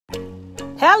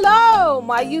Hello,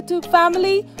 my YouTube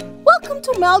family. Welcome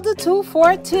to Melda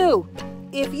 242.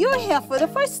 If you're here for the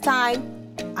first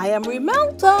time, I am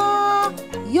Melda.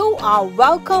 You are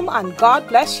welcome and God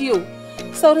bless you.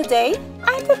 So today,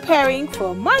 I'm preparing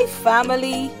for my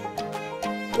family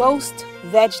roast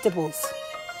vegetables.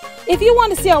 If you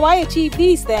want to see how I achieve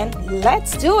these, then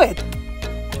let's do it.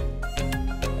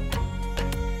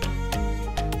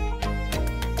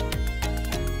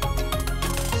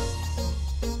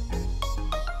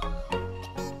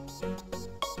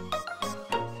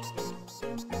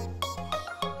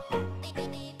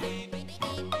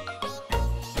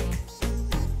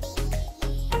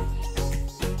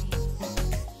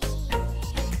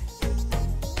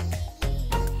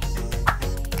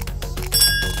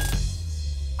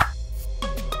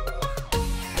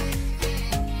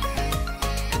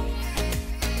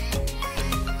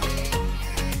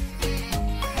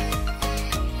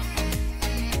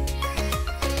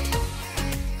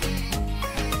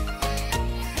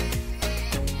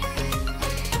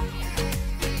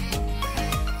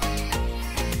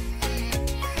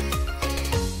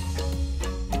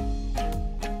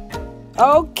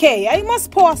 Okay, I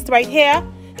must pause right here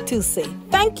to say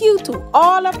thank you to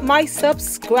all of my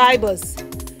subscribers.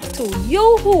 To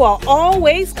you who are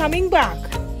always coming back,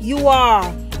 you are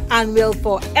and will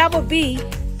forever be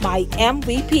my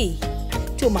MVP.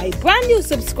 To my brand new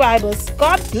subscribers,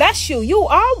 God bless you. You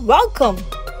are welcome.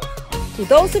 To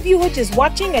those of you who are just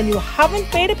watching and you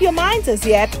haven't made up your minds as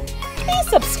yet, please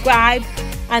subscribe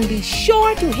and be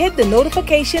sure to hit the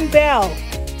notification bell.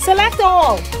 Select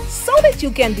all so that you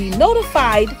can be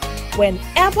notified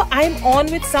whenever I'm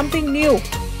on with something new.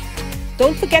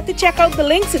 Don't forget to check out the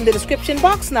links in the description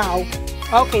box now.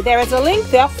 Okay, there is a link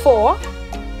there for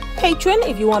Patreon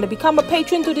if you want to become a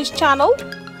patron to this channel,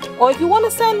 or if you want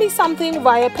to send me something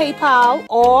via PayPal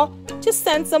or just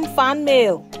send some fan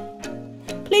mail.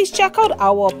 Please check out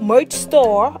our merch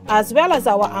store as well as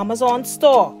our Amazon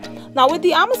store. Now with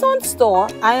the Amazon store,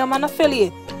 I am an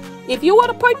affiliate. If you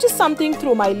want to purchase something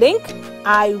through my link,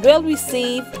 I will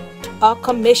receive a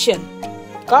commission.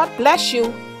 God bless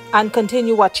you and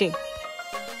continue watching.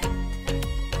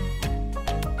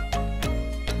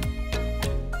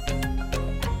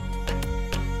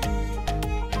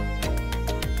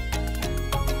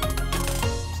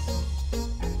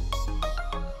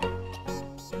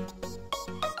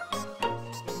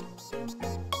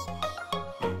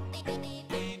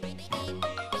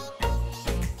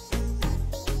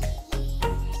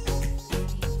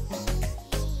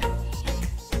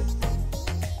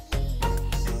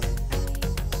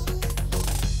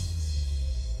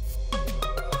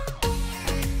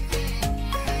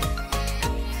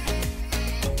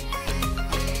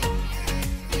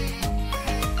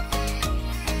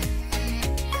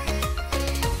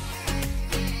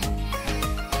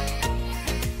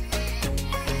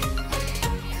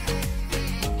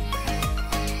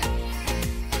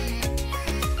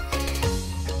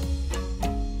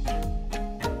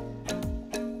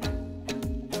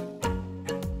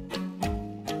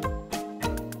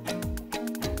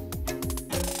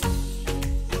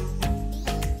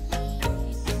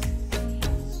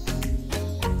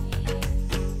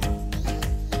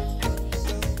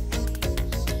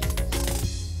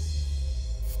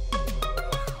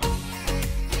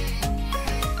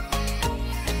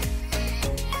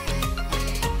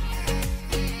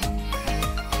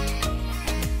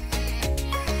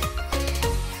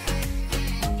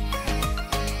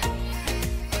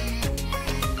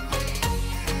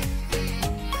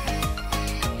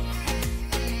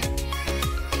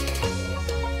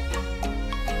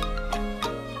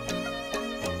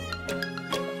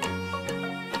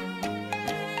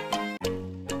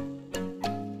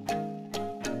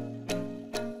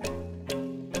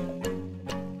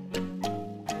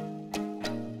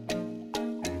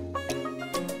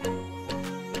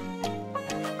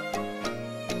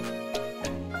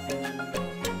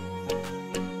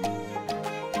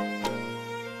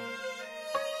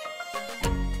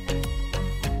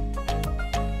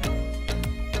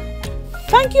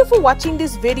 Thank you for watching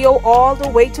this video all the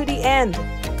way to the end.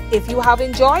 If you have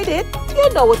enjoyed it,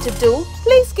 you know what to do.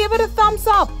 Please give it a thumbs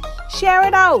up, share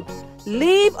it out,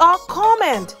 leave a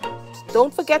comment.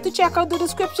 Don't forget to check out the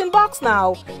description box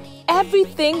now.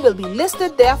 Everything will be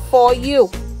listed there for you.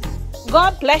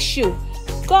 God bless you.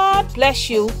 God bless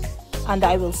you. And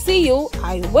I will see you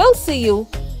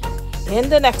in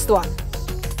the next one.